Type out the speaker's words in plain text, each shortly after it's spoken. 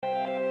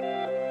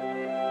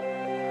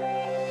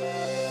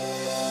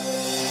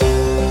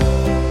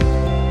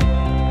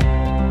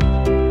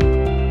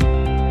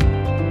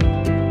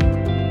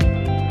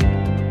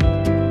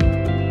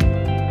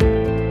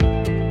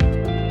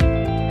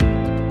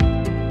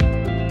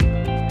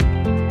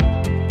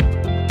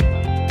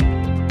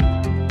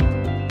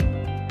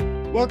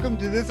Welcome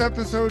to this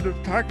episode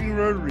of Talking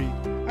Rotary.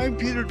 I'm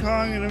Peter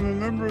Tong and I'm a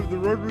member of the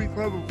Rotary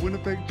Club of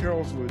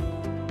Winnipeg-Charleswood.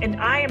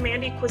 And I am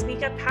Mandy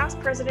Kwasnika, past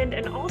president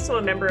and also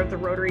a member of the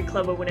Rotary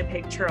Club of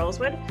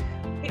Winnipeg-Charleswood.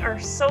 We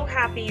are so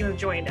happy you have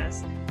joined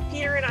us.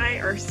 Peter and I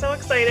are so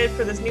excited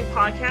for this new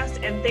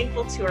podcast and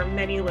thankful to our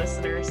many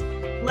listeners.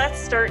 Let's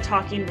start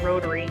talking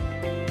Rotary.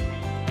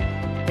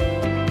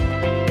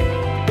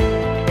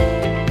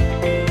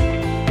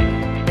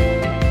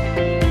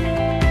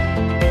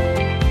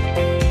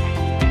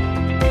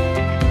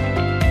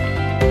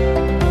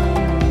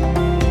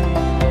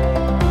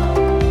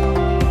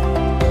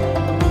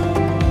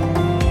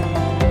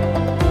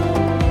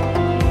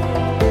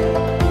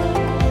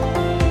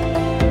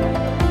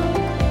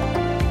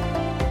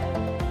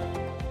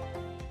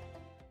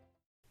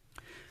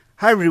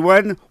 Hi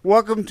everyone,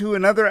 welcome to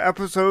another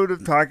episode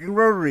of Talking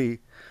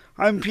Rotary.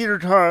 I'm Peter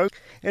Tong,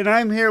 and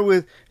I'm here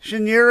with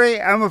Shinyere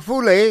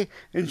Amafule,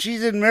 and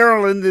she's in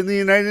Maryland in the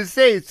United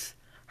States.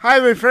 Hi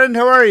my friend,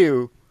 how are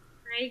you?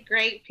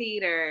 Great,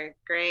 Peter.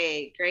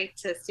 Great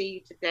to see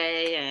you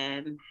today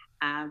and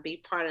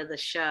be part of the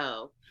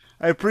show.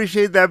 I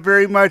appreciate that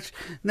very much.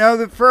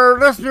 Now, for our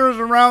listeners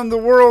around the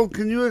world,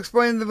 can you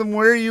explain to them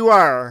where you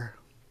are?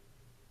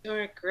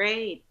 Sure,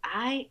 great.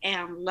 I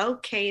am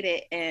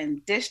located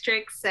in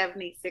District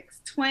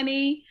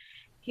 7620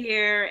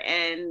 here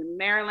in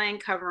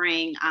Maryland,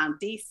 covering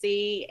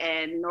D.C.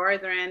 and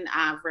northern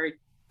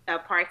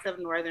parts of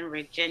Northern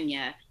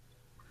Virginia.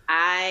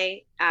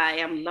 I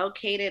am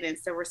located in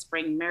Silver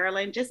Spring,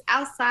 Maryland, just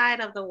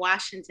outside of the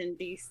Washington,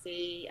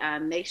 D.C. our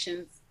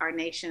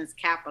nation's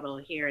capital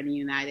here in the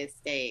United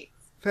States.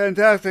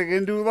 Fantastic.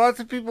 And do lots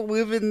of people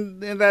live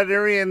in that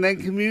area and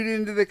then commute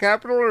into the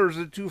capital, or is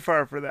it too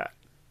far for that?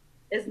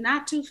 It's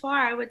not too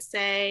far, I would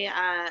say.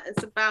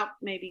 It's about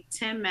maybe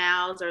 10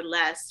 miles or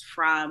less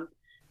from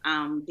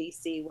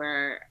DC,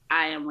 where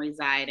I am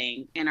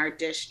residing. And our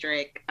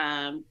district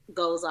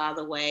goes all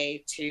the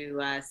way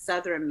to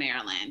southern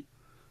Maryland,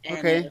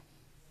 okay,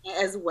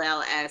 as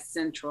well as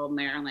central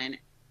Maryland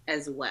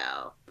as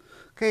well.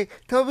 Okay,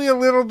 tell me a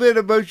little bit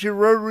about your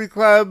Rotary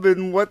Club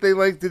and what they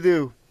like to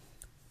do.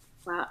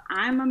 Well,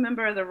 I'm a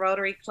member of the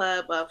Rotary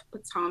Club of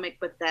Potomac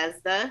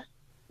Bethesda,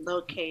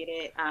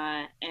 located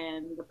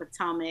in the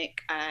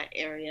Potomac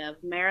area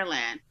of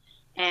Maryland.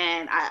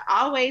 And I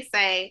always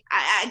say,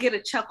 I get a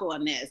chuckle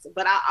on this,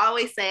 but I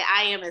always say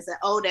I am as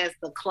old as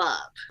the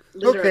club.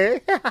 Literally.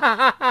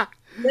 Okay.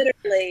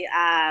 Literally,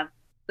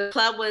 the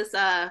club was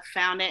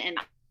founded in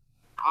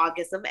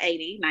August of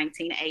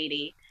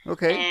 1980.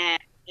 Okay. And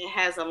it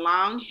has a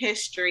long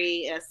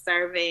history of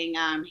serving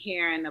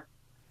here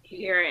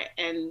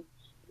in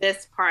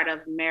this part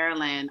of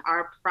Maryland.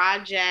 Our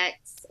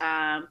projects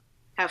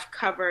have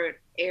covered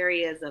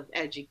areas of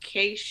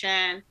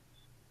education,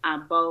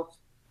 both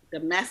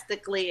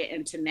domestically and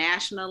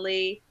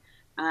internationally.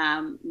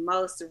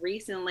 Most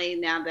recently,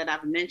 now that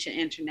I've mentioned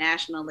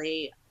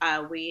internationally,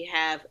 we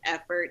have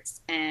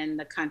efforts in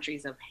the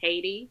countries of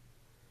Haiti,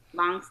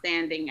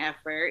 longstanding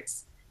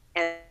efforts,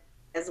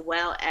 as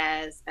well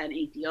as in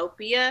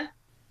Ethiopia,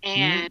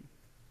 and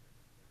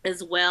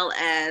as well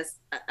as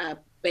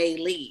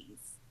Belize.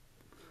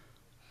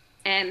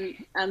 And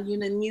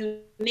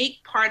the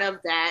unique part of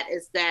that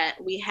is that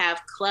we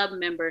have club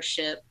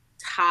membership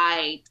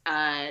tied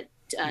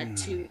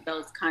to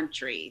those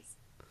countries,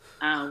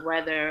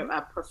 whether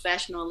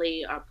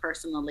professionally or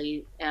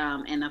personally,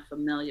 in a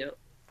familial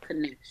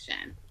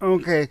connection.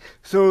 Okay,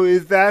 so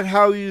is that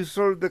how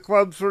the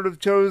club sort of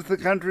chose the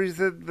countries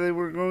that they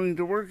were going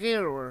to work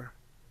in, or?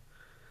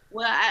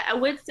 Well, I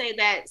would say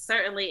that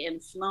certainly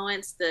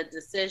influenced the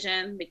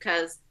decision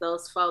because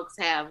those folks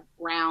have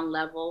ground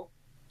level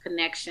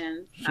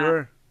connections.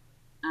 Sure.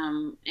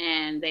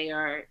 And they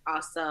are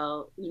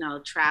also,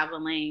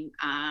 traveling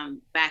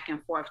back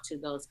and forth to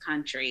those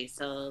countries.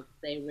 So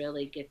they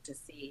really get to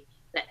see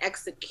the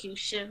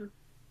execution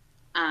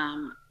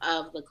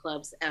of the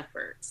club's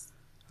efforts.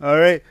 All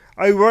right.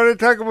 I want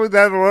to talk about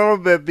that a little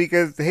bit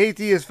because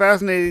Haiti is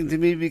fascinating to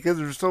me because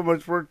there's so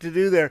much work to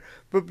do there.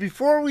 But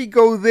before we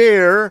go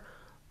there,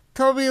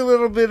 tell me a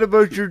little bit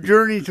about your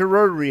journey to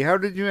Rotary. How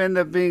did you end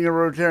up being a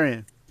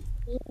Rotarian?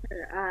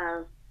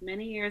 Sure.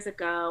 Many years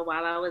ago,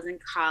 while I was in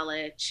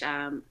college,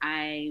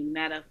 I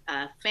met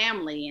a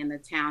family in the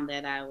town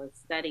that I was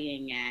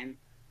studying in,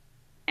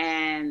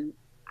 and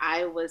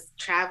I was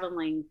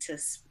traveling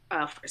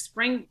for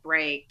spring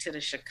break to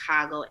the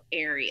Chicago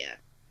area.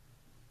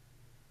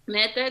 And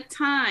at that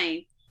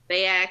time,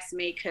 they asked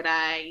me, could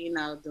I,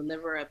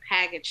 deliver a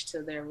package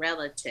to their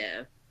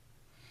relative?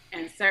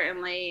 And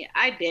certainly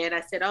I did. I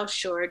said, oh,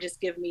 sure,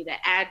 just give me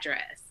the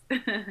address.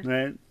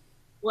 Right.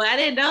 Well, I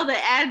didn't know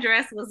the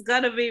address was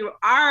going to be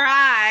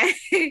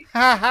RI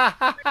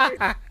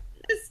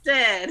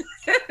instead.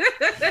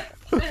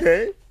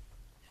 Okay.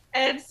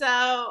 And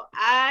so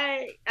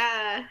I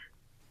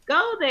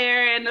go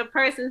there and the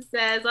person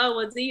says, oh,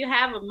 well, do you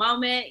have a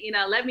moment?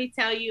 Let me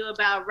tell you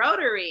about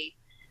Rotary.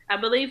 I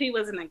believe he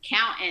was an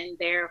accountant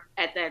there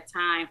at that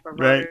time for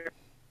Rotary.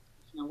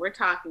 Right. We're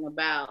talking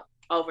about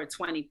over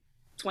 20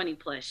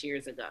 plus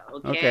years ago.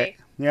 Okay.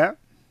 Yeah.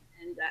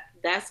 And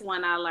that's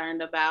when I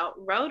learned about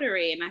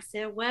Rotary. And I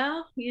said,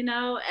 well,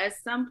 at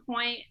some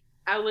point,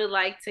 I would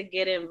like to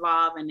get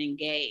involved and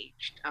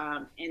engaged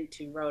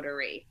into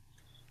Rotary.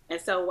 And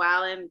so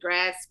while in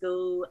grad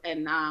school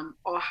in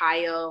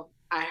Ohio,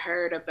 I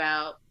heard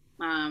about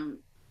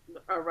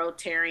a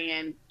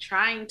Rotarian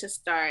trying to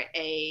start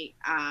a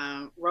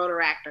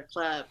Rotaractor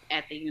club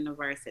at the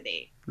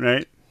university.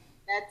 Right. At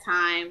that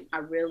time, I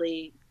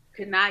really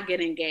could not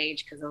get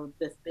engaged because of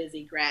this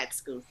busy grad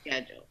school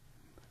schedule.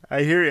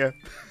 I hear you.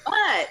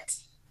 But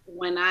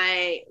when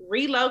I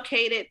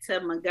relocated to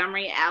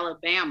Montgomery,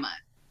 Alabama,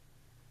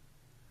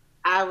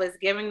 I was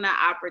given the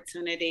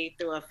opportunity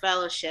through a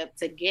fellowship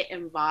to get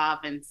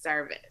involved in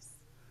service.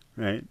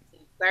 Right.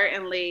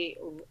 Certainly,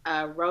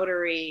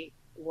 Rotary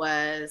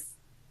was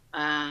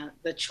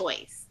the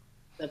choice,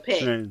 the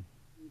pick to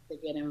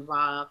get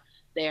involved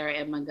there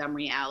in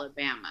Montgomery,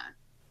 Alabama.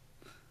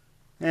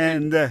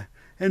 And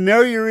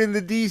now you're in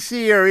the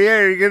D.C. area.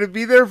 Are you going to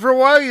be there for a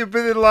while? You've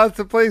been in lots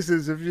of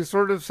places. Have you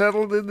sort of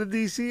settled in the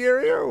D.C.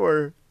 area,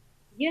 or?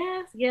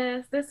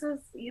 Yes. This is,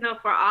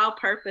 for all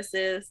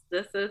purposes,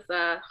 this is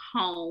a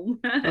home.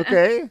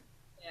 Okay.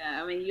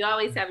 Yeah, I mean, you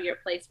always have your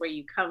place where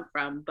you come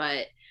from,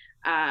 but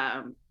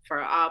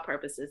for all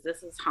purposes,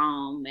 this is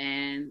home,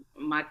 and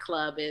my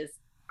club is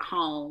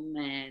home.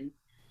 And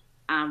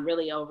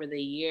really over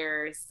the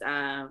years,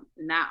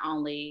 not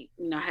only,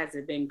 has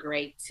it been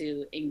great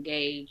to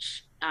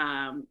engage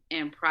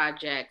in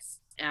projects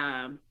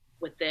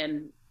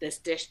within this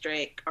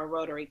district or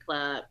Rotary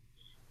Club,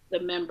 the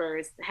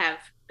members have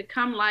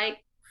become like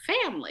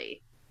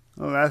family.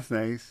 Oh, that's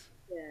nice.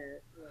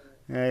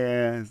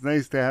 Yeah. It's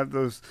nice to have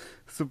those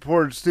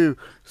supports too.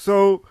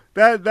 So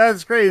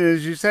that's great.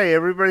 As you say,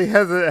 everybody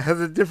has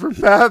a different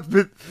path,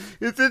 but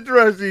it's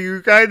interesting.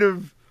 You kind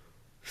of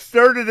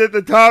started at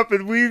the top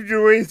and weaved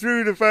your way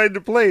through to find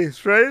a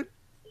place, right?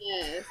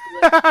 Yes.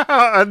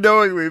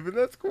 Unknowingly, but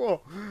that's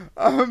cool.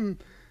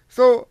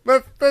 So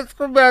let's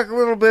go back a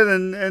little bit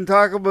and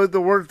talk about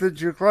the work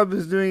that your club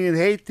is doing in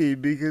Haiti,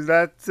 because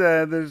that's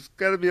there's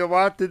got to be a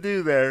lot to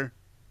do there.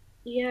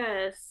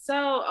 Yes.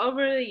 So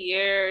over the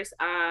years,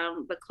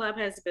 the club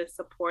has been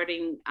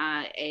supporting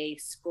a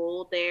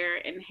school there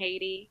in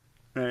Haiti.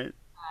 Right.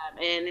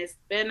 And it's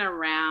been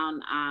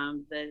around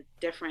the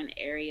different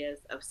areas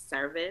of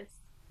service,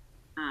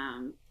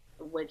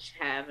 which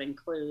have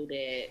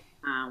included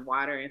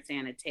water and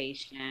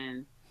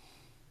sanitation,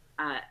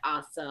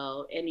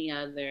 also any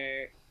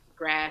other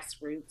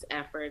grassroots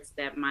efforts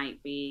that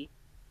might be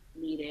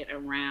needed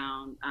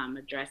around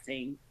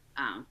addressing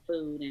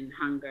food and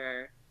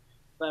hunger.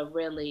 But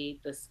really,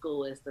 the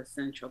school is the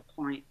central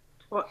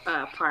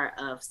part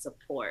of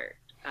support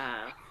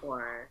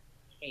for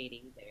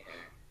Haiti there.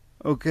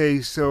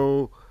 Okay,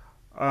 so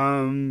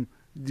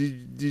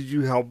did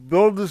you help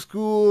build the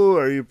school?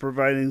 Are you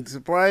providing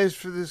supplies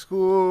for the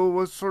school?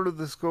 What's sort of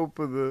the scope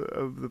of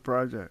the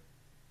project?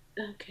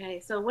 Okay,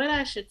 so what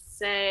I should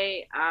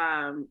say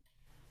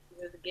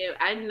is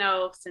I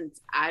know since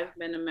I've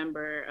been a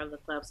member of the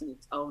club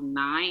since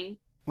 2009.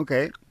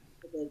 Okay.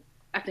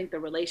 I think the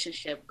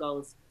relationship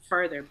goes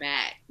further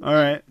back. All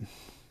right.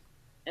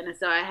 And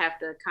so I have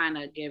to kind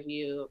of give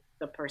you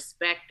the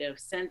perspective.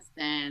 Since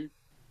then,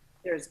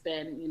 there's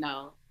been,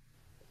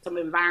 some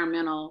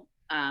environmental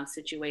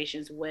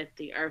situations with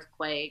the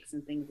earthquakes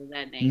and things of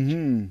that nature.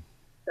 Mm-hmm.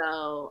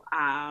 So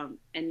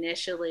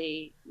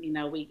initially,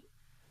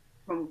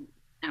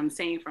 I'm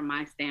saying from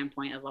my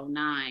standpoint of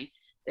 2009,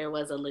 there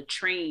was a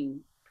latrine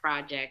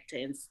project to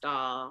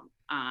install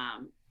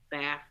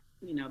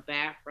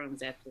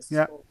bathrooms at the school.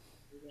 Yep.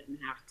 You wouldn't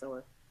have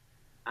to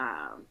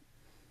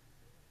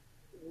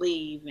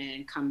leave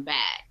and come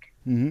back.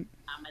 Mm-hmm.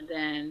 And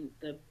then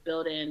the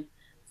building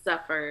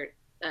suffered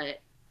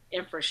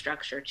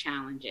infrastructure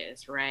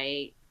challenges,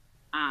 right?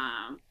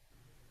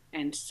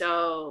 And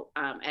so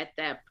at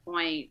that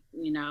point,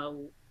 we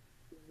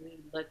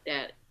looked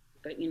at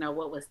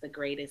what was the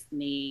greatest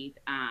need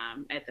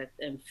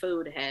and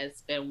food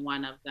has been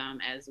one of them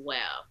as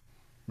well.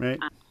 Right.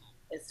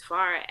 As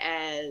far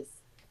as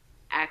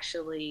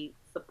actually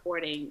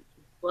supporting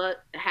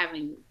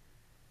having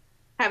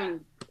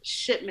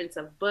shipments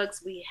of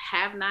books, we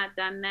have not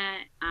done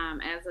that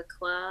as a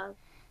club.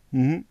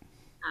 Mm-hmm.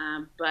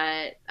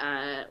 But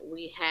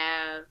we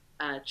have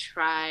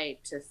tried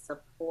to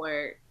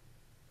support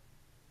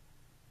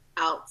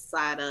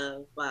outside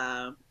of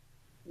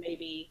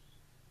maybe,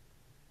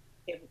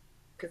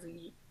 because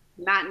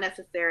not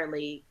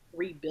necessarily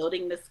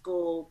rebuilding the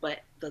school, but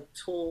the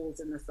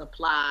tools and the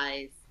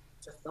supplies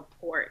to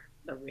support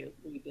the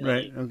rebuilding.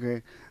 Right.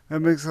 Okay, that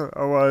makes a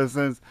lot of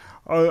sense.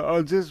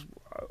 I'll just,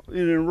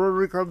 in a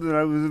Rotary Club that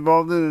I was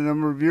involved in a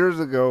number of years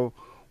ago,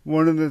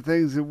 one of the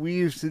things that we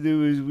used to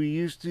do is we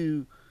used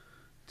to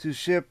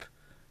ship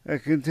a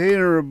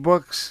container of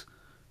books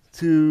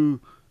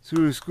to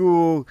a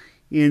school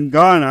in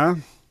Ghana.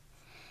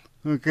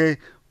 Okay,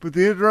 but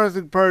the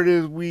interesting part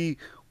is we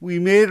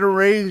made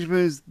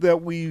arrangements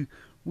that we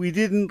we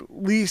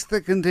didn't lease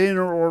the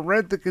container or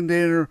rent the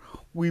container.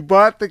 We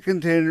bought the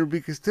container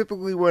because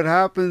typically what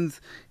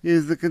happens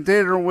is the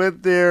container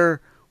went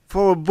there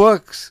full of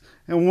books,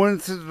 and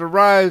once it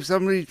arrived,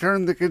 somebody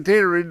turned the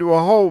container into a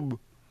home.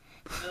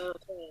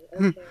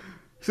 Okay.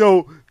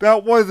 So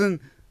that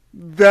wasn't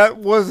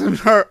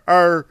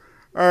our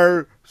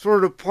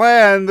sort of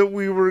plan that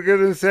we were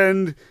going to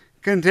send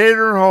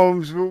container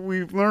homes, but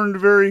we've learned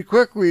very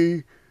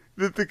quickly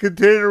that the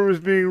container was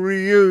being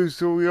reused,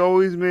 so we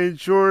always made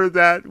sure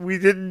that we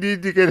didn't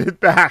need to get it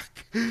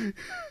back.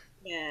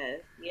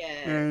 Yes.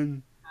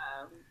 And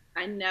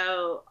I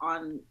know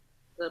on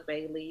the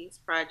Bay Leaves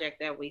project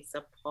that we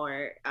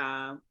support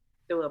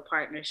through a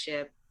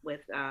partnership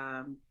with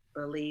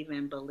Believe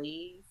and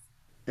Believe,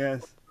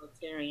 yes,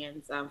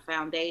 Rotarians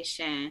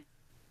Foundation.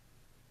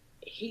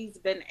 He's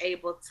been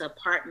able to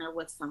partner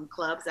with some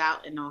clubs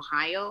out in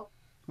Ohio,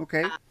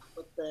 okay,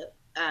 with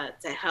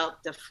to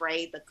help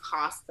defray the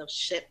cost of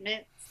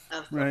shipments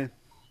of right.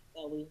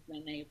 that we've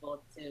been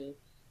able to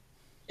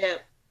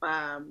ship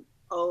I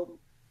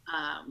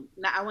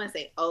want to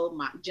say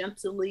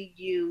gently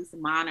used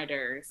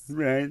monitors,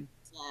 Right.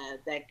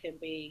 That can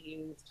be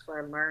used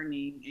for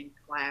learning in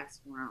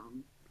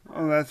classrooms.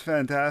 Oh, that's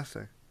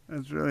fantastic.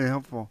 That's really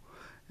helpful.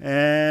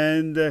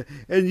 And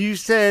you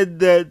said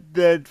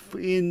that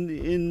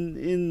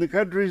in the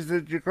countries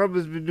that your club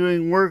has been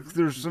doing work,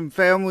 there's some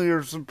family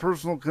or some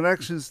personal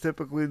connections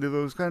typically to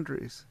those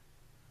countries.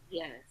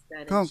 Yes,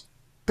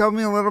 Tell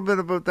me a little bit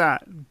about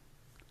that.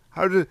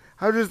 How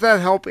does that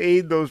help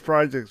aid those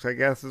projects, I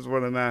guess is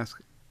what I'm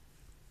asking.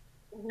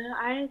 Well,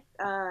 I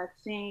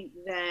think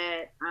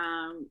that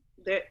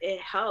it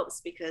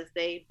helps because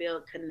they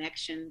build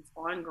connections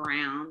on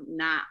ground,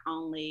 not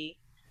only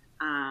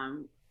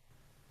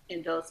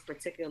in those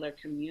particular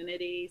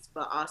communities,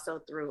 but also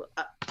through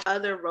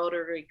other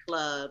Rotary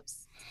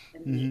clubs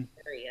in the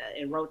area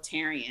and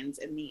Rotarians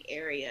in the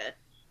area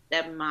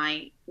that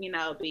might,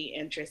 be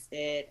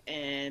interested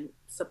in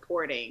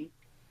supporting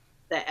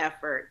the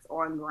efforts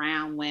on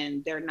ground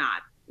when they're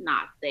not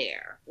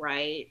there,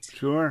 right?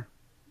 Sure.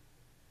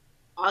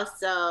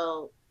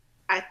 Also,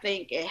 I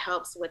think it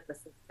helps with the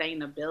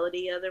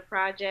sustainability of the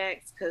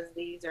projects because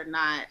these are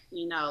not,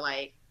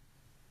 like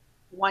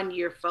 1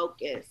 year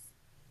focus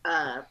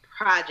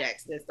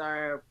projects. These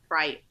are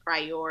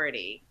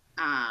priority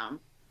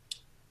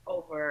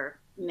over,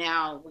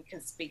 now we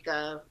can speak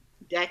of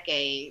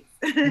decades.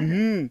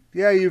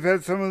 Yeah, you've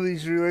had some of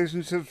these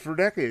relationships for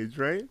decades,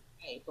 right?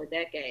 For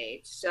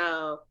decades.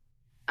 So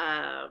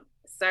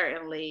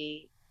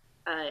certainly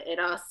it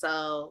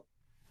also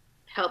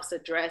helps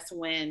address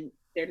when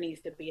there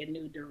needs to be a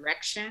new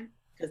direction,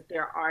 because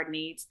there are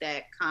needs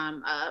that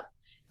come up,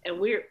 and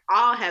we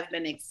all have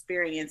been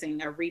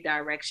experiencing a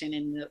redirection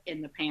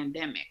in the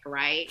pandemic,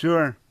 right?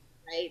 Sure.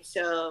 Right.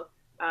 So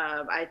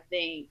I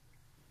think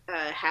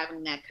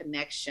having that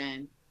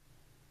connection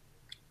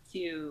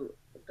to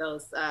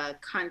those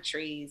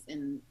countries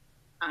and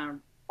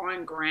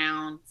on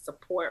ground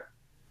support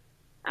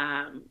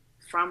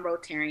from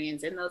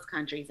Rotarians in those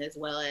countries, as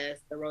well as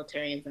the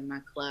Rotarians in my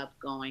club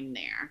going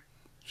there.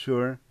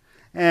 Sure.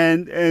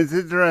 And it's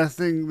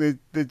interesting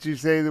that you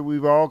say that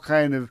we've all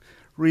kind of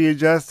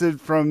readjusted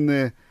from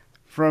the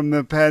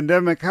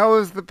pandemic. How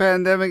has the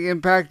pandemic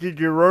impacted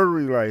your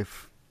Rotary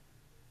life?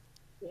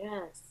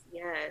 Yes.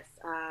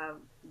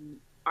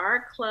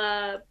 Our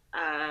club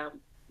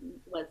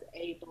was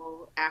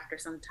able, after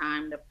some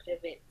time, to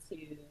pivot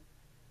to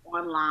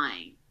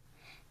online.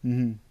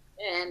 Mm-hmm.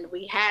 And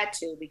we had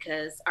to,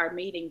 because our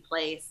meeting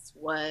place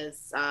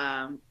was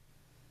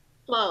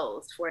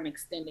closed for an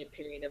extended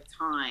period of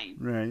time.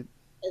 Right.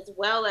 As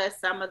well as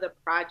some of the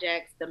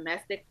projects,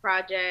 domestic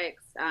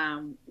projects,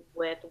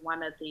 with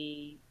one of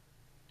the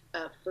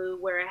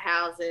food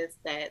warehouses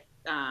that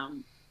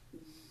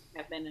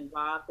have been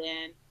involved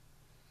in.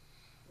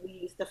 We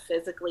used to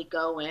physically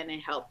go in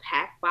and help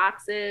pack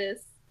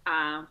boxes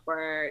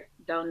for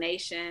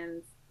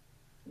donations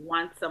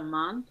once a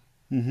month.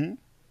 Mm-hmm.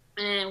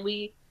 And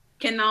we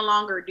can no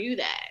longer do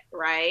that,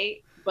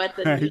 right? But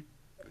the right. need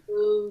for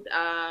food,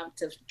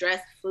 to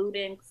address food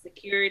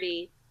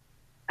insecurity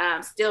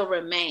still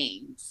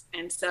remains.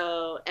 And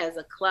so as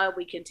a club,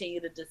 we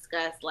continue to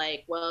discuss,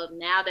 like, well,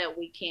 now that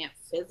we can't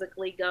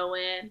physically go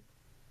in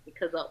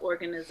because of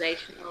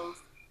organizational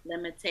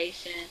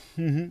limitation,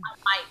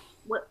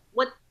 what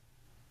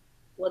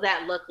will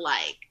that look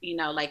like?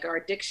 Like our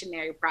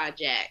dictionary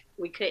project,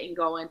 we couldn't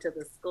go into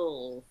the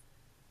schools.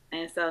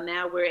 And so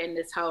now we're in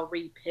this whole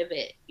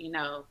repivot,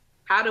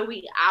 how do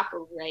we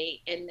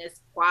operate in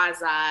this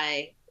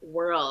quasi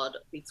world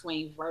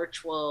between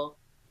virtual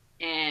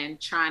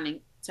and trying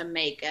to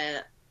make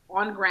a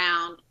on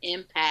ground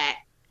impact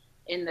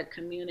in the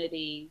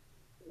community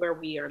where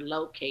we are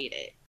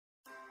located?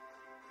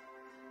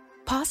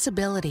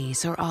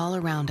 Possibilities are all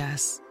around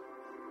us.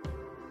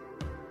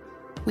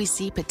 We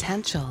see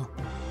potential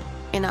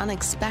in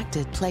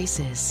unexpected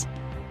places.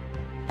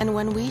 And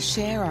when we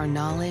share our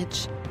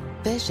knowledge,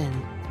 vision,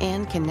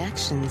 and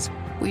connections,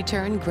 we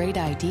turn great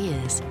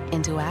ideas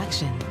into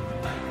action.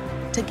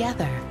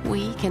 Together,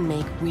 we can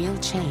make real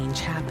change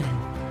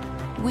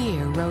happen.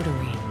 We're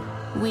Rotary.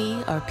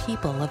 We are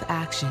people of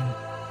action.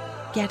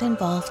 Get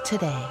involved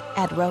today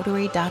at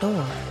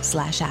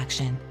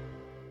rotary.org/action.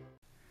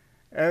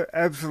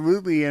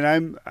 Absolutely,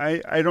 and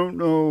I don't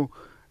know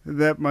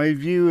that my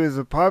view is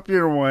a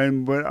popular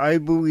one, but I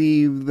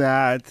believe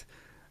that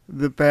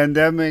the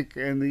pandemic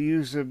and the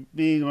use of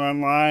being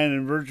online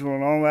and virtual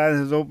and all that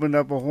has opened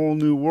up a whole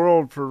new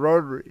world for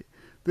Rotary.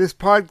 This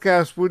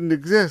podcast wouldn't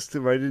exist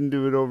if I didn't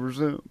do it over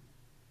Zoom.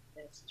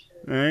 That's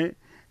true. Right?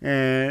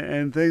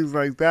 And things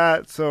like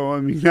that. So, I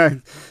mean,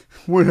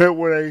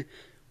 when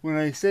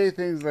I say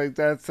things like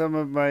that, some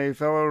of my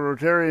fellow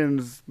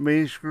Rotarians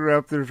may screw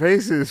up their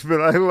faces,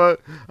 but I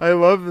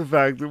love the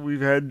fact that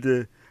we've had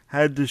to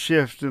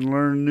shift and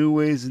learn new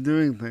ways of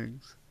doing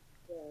things.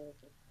 Yeah,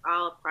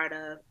 all a part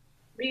of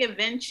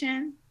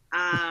reinvention.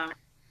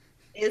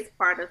 Is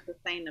part of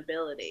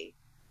sustainability.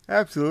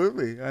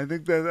 Absolutely, I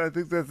think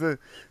that's a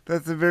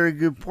very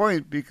good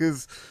point,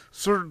 because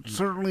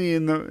certainly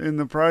in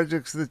the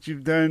projects that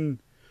you've done,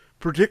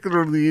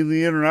 particularly in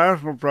the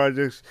international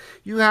projects,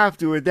 you have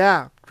to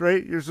adapt,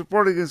 right? You're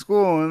supporting a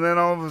school, and then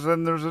all of a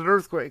sudden there's an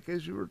earthquake,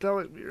 as you were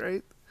telling me,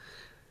 right?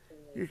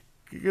 You're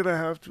gonna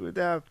have to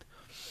adapt.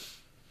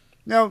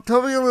 Now,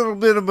 tell me a little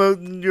bit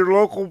about your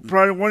local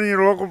project. One of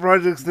your local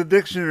projects, the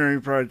Dictionary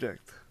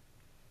Project.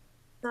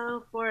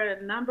 So for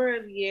a number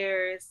of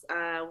years,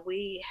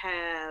 we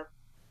have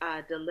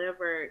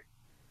delivered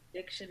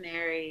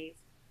dictionaries.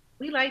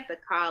 We like to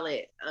call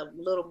it a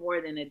little more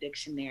than a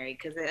dictionary,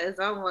 because it's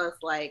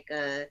almost like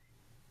a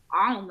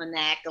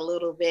almanac a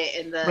little bit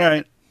in the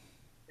Right.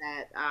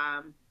 that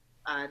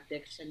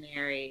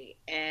dictionary.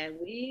 And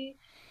we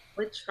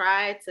would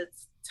try to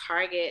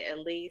target at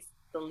least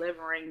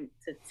delivering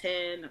to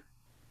 10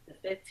 to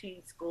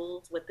 15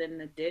 schools within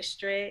the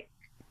district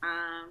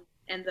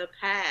in the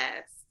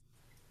past.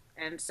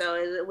 And so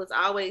it was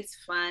always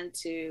fun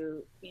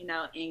to,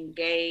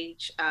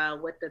 engage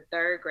with the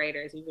third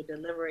graders. We would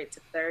deliver it to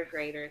third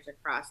graders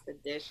across the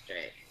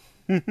district.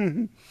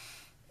 It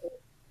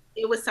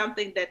was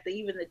something that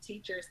even the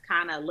teachers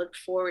kind of looked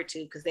forward to,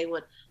 because they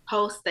would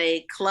host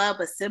a club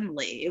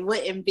assembly. It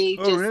wouldn't be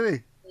just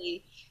really?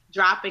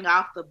 dropping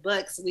off the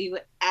books. We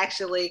would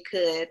actually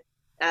could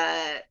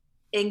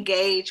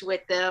engage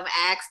with them,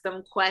 ask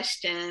them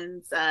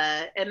questions,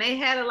 and they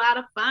had a lot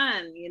of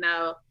fun,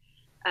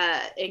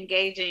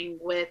 engaging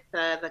with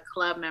the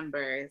club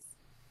members.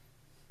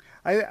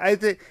 I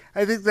think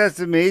that's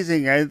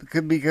amazing.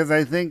 Because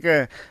I think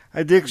a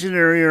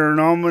dictionary or an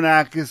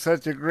almanac is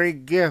such a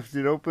great gift.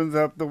 It opens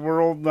up the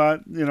world,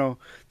 to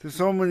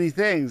so many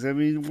things. I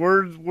mean,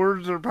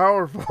 words are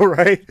powerful,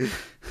 right?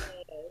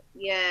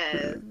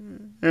 Yes.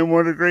 And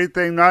what a great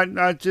thing!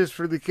 Not just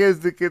for the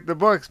kids that get the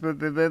books, but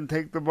they then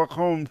take the book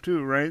home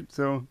too, right?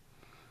 So,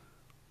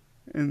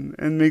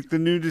 and make the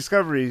new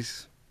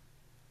discoveries.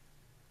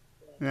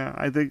 Yeah,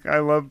 I think I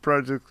love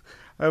projects.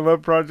 I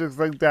love projects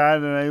like that,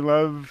 and I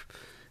love,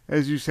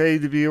 as you say,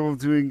 to be able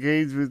to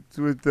engage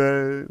with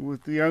the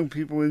young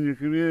people in your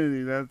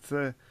community.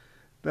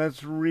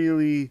 That's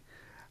really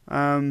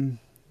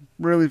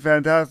really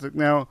fantastic.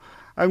 Now,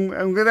 I'm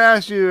going to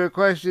ask you a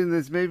question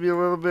that's maybe a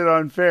little bit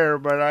unfair,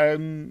 but I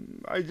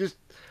just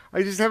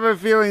have a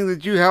feeling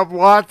that you have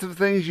lots of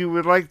things you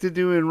would like to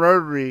do in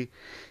Rotary.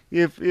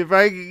 If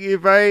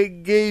I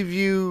gave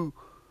you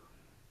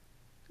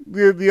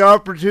the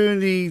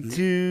opportunity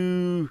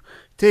to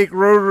take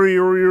Rotary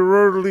or your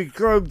Rotary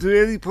Club to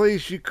any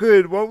place you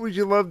could, what would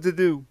you love to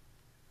do?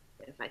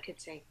 If I could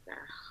take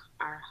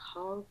our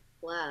whole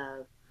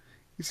club.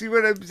 You see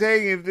what I'm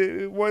saying?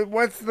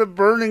 What's the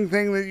burning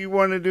thing that you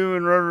want to do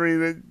in Rotary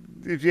that,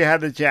 if you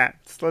had a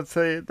chance? Let's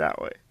say it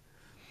that way.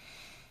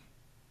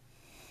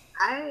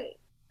 I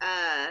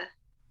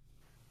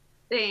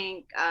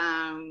think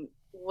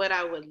what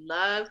I would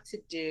love to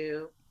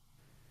do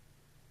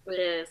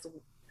is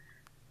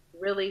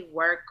really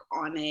work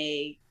on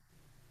a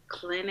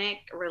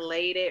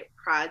clinic-related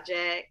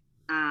project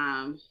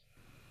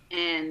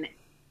in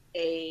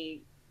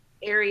a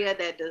area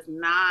that does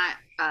not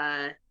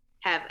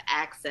have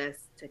access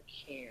to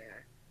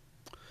care.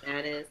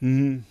 That is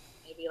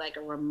maybe like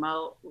a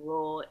remote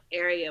rural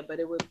area, but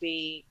it would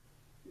be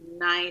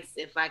nice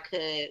if I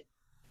could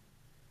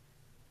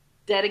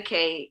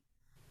dedicate,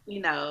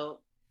 100%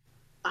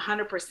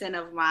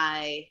 of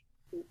my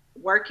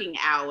working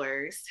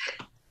hours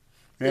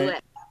to an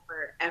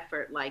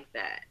effort like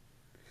that.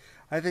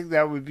 I think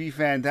that would be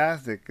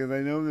fantastic, because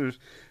I know there's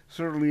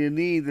certainly a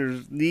need.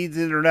 There's needs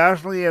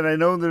internationally, and I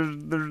know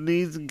there's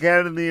needs in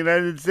Canada and the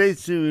United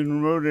States too,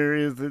 in remote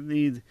areas that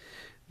need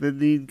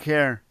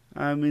care.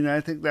 I mean,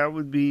 I think that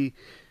would be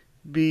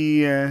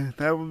a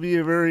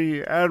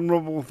very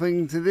admirable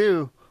thing to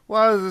do.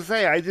 Well, as I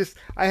say,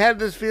 I had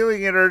this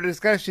feeling in our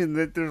discussion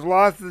that there's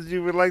lots that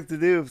you would like to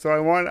do, so I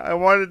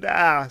wanted to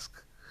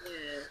ask.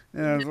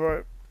 Yeah. And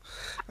so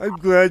I'm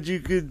glad you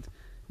could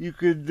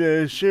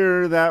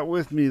share that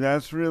with me.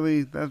 That's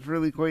really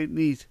quite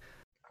neat.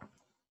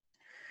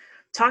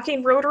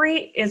 Talking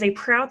Rotary is a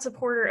proud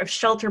supporter of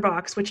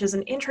ShelterBox, which is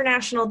an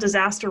international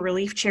disaster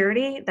relief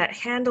charity that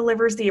hand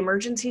delivers the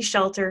emergency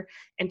shelter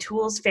and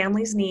tools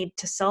families need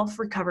to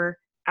self-recover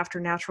after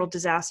natural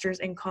disasters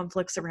and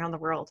conflicts around the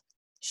world.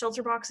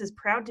 ShelterBox is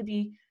proud to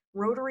be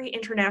Rotary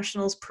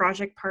International's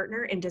project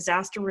partner in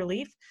disaster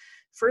relief,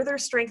 further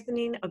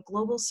strengthening a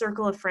global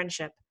circle of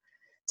friendship.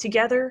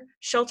 Together,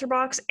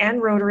 ShelterBox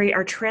and Rotary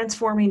are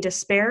transforming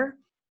despair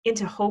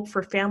into hope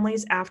for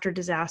families after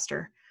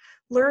disaster.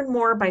 Learn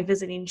more by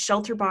visiting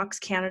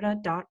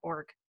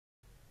shelterboxcanada.org.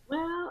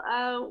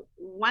 Well,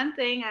 one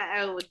thing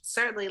I would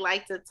certainly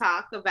like to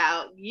talk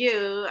about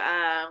you,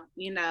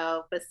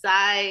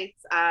 besides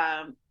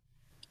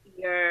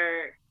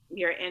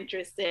your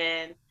interest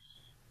in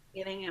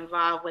getting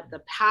involved with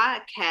the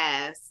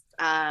podcast,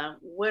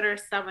 what are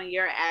some of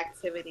your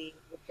activities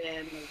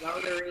within the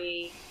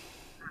Rotary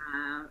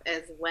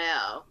as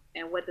well?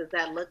 And what does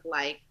that look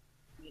like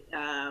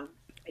a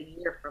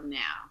year from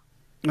now?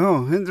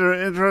 Oh,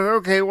 interesting.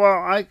 Okay,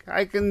 well, I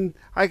can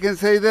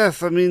say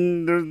this. I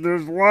mean,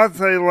 there's lots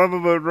I love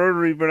about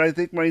Rotary, but I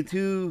think my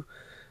two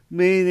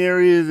main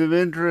areas of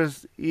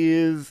interest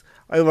is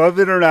I love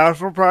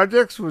international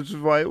projects, which is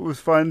why it was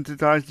fun to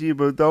talk to you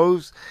about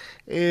those.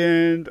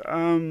 And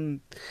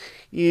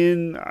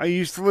I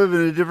used to live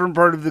in a different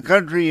part of the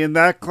country. In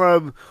that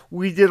club,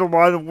 we did a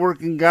lot of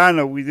work in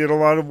Ghana. We did a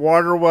lot of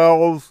water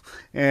wells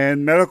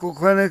and medical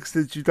clinics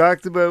that you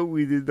talked about.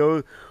 We did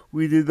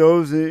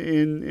those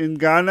in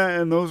Ghana,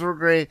 and those were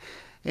great.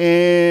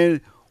 And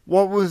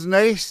what was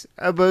nice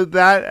about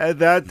that at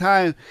that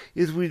time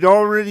is we'd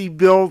already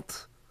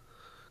built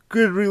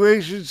good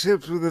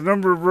relationships with a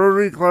number of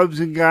Rotary clubs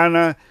in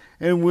Ghana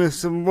and with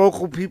some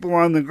local people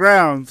on the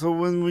ground. So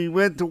when we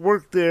went to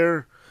work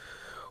there,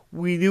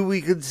 we knew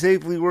we could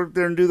safely work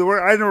there and do the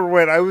work. I never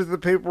went. I was the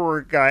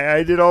paperwork guy.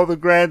 I did all the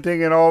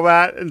granting and all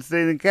that and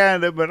stayed in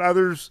Canada, but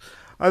other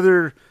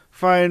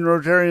fine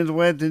Rotarians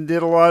went and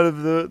did a lot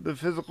of the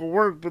physical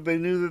work, but they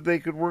knew that they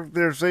could work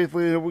there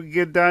safely and it would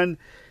get done.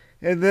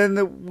 And then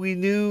that we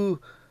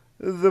knew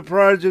the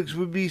projects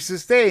would be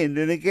sustained.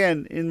 And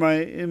again, in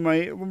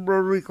my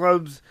Rotary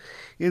clubs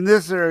in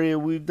this area,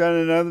 we've done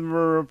a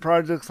number of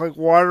projects like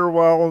water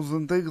wells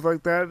and things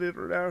like that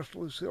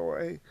internationally.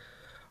 So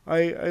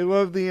I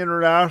love the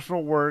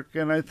international work,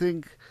 and I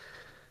think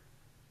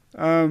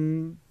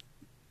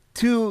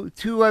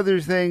two other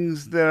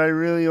things that I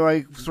really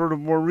like sort of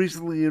more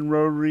recently in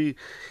Rotary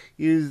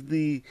is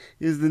the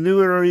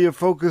new area of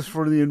focus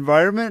for the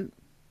environment.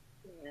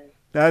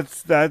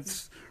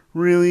 That's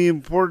really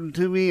important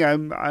to me.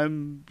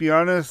 I'm be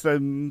honest,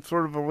 I'm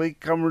sort of a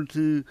latecomer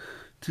to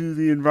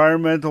the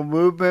environmental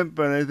movement,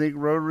 but I think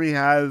Rotary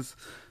has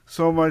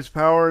so much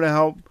power to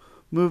help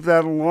move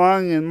that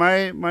along. And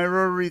my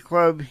Rotary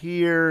Club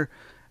here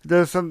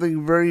does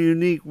something very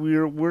unique.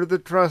 We're the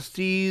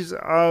trustees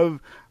of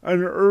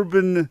an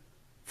urban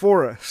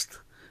forest,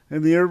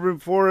 and the urban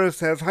forest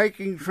has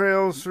hiking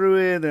trails through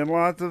it and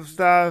lots of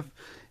stuff.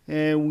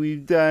 And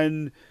we've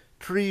done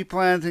tree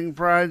planting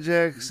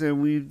projects,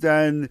 and we've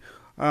done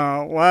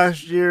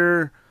last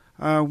year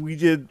we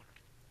did,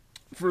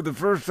 for the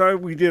first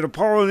time, we did a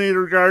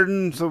pollinator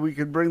garden so we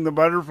could bring the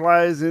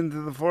butterflies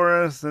into the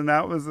forest, and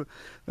that was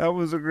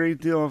a great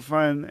deal of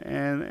fun,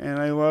 and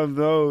I love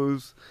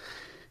those.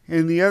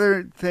 And the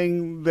other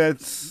thing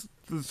that's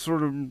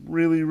sort of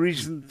really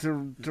recent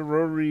to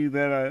Rotary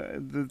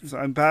that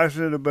I'm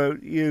passionate about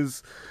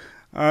is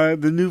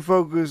the new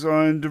focus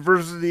on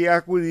diversity,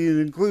 equity,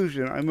 and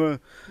inclusion.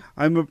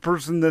 I'm a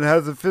person that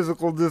has a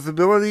physical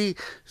disability,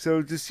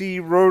 so to see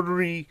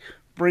Rotary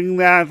bring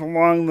that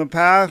along the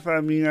path,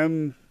 I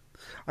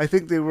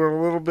think they were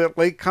a little bit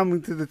late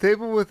coming to the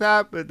table with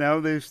that, but now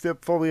they've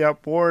stepped fully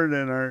up board,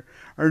 and our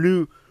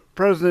new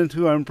president,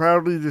 who I'm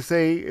proudly to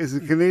say is a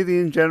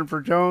Canadian,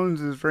 Jennifer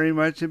Jones, is very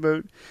much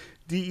about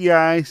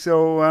DEI.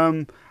 So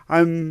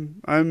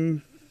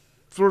I'm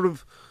sort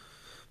of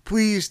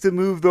pleased to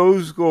move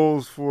those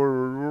goals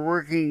forward. We're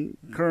working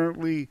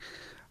currently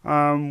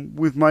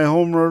with my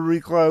home Rotary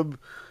Club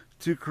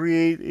to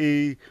create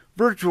a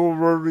virtual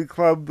Rotary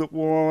Club that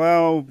will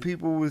allow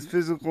people with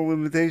physical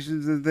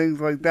limitations and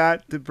things like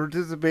that to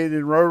participate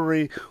in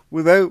Rotary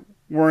without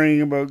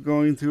worrying about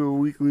going to a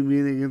weekly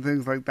meeting and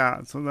things like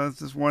that. So that's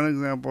just one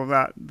example of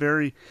that.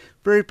 Very,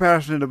 very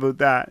passionate about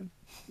that.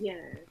 Yes,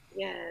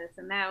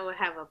 and that will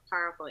have a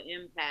powerful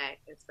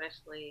impact,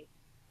 especially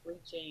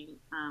reaching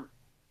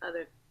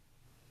other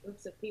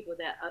groups of people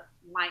that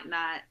might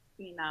not,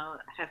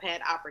 have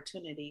had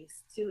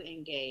opportunities to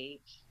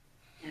engage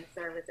in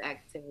service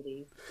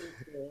activities.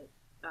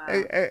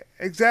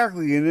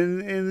 Exactly, and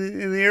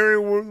in the area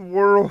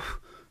world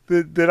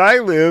that I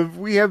live,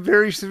 we have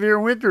very severe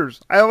winters.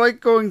 I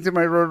like going to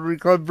my Rotary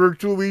Club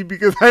virtually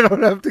because I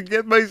don't have to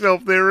get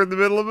myself there in the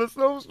middle of a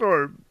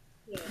snowstorm.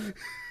 Yeah.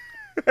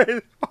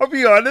 I'll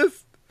be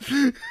honest.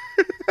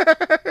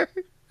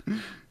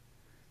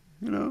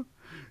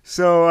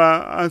 So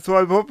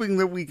I'm hoping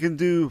that we can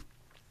do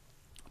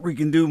we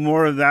can do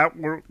more of that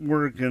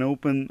work and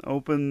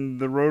open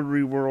the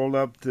Rotary world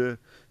up to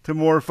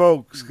more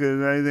folks,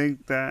 because I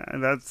think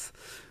that's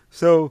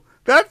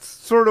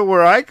sort of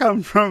where I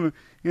come from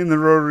in the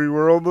Rotary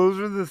world. Those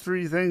are the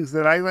three things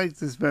that I like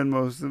to spend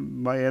most of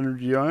my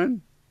energy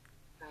on.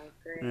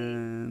 Great.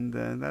 And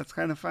that's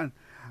kind of fun.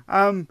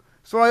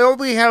 So I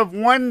only have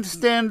one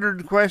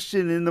standard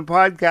question in the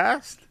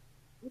podcast.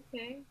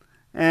 Okay.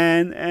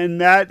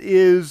 And that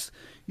is,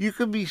 you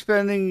could be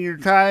spending your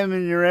time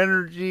and your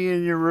energy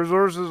and your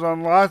resources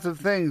on lots of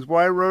things.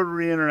 Why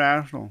Rotary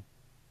International?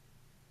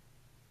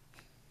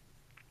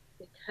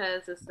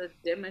 Because it's a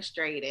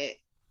demonstrated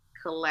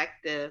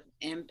collective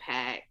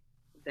impact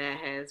that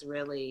has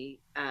really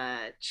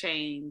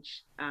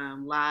changed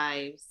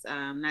lives,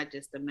 not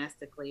just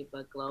domestically,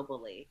 but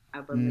globally.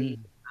 I believe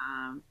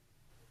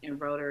in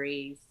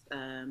Rotary's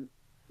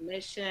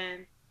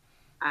mission.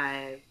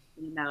 I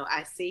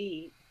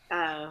see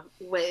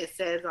what it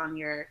says on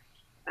your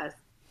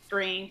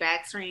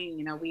back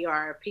screen. We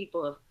are a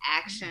people of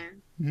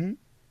action, and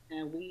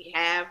we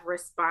have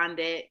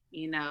responded,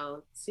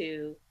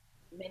 to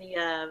many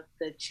of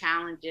the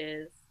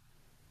challenges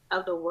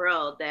of the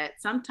world that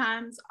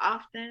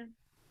often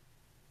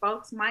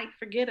folks might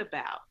forget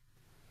about,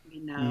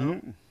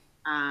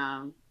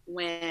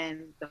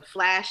 when the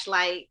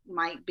flashlight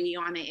might be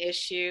on an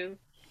issue,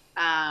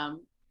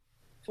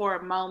 for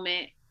a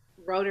moment,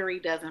 Rotary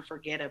doesn't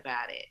forget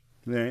about it.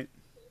 Right.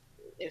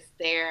 It's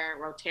there.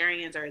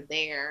 Rotarians are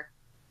there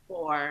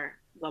for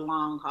the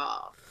long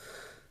haul.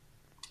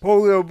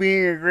 Polio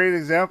being a great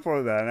example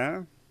of that,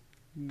 huh?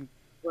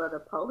 Well, the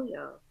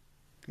polio.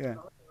 Yeah.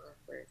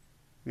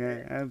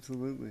 Yeah,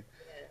 absolutely.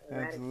 Yeah,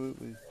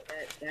 absolutely.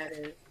 That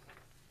is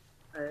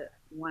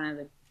one of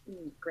the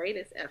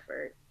greatest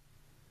efforts.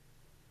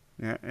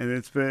 Yeah, and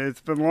it's been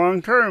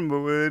long term,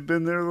 but we've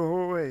been there the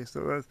whole way.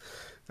 So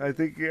I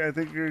think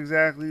you're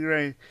exactly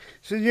right.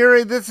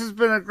 Signore, this has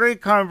been a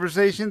great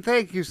conversation.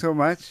 Thank you so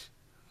much.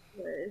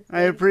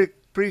 I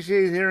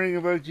appreciate hearing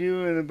about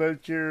you and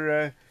about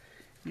your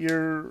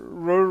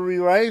Rotary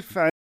life.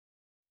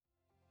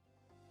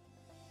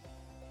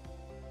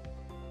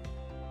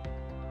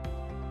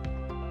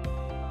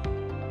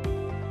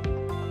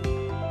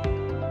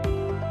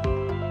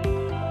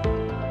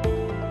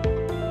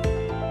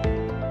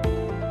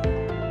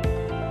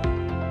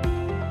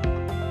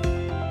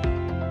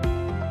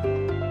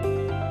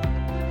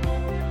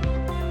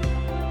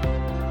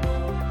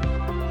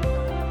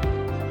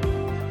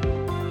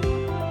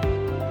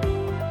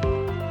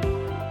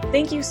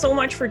 Thank you so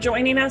much for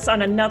joining us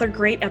on another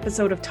great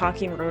episode of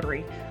Talking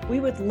Rotary. We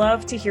would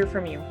love to hear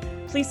from you.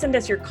 Please send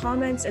us your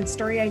comments and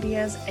story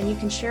ideas, and you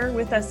can share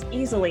with us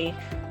easily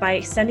by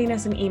sending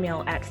us an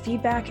email at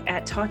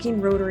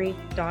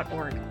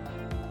feedback@talkingrotary.org.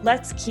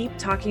 Let's keep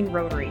talking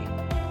Rotary.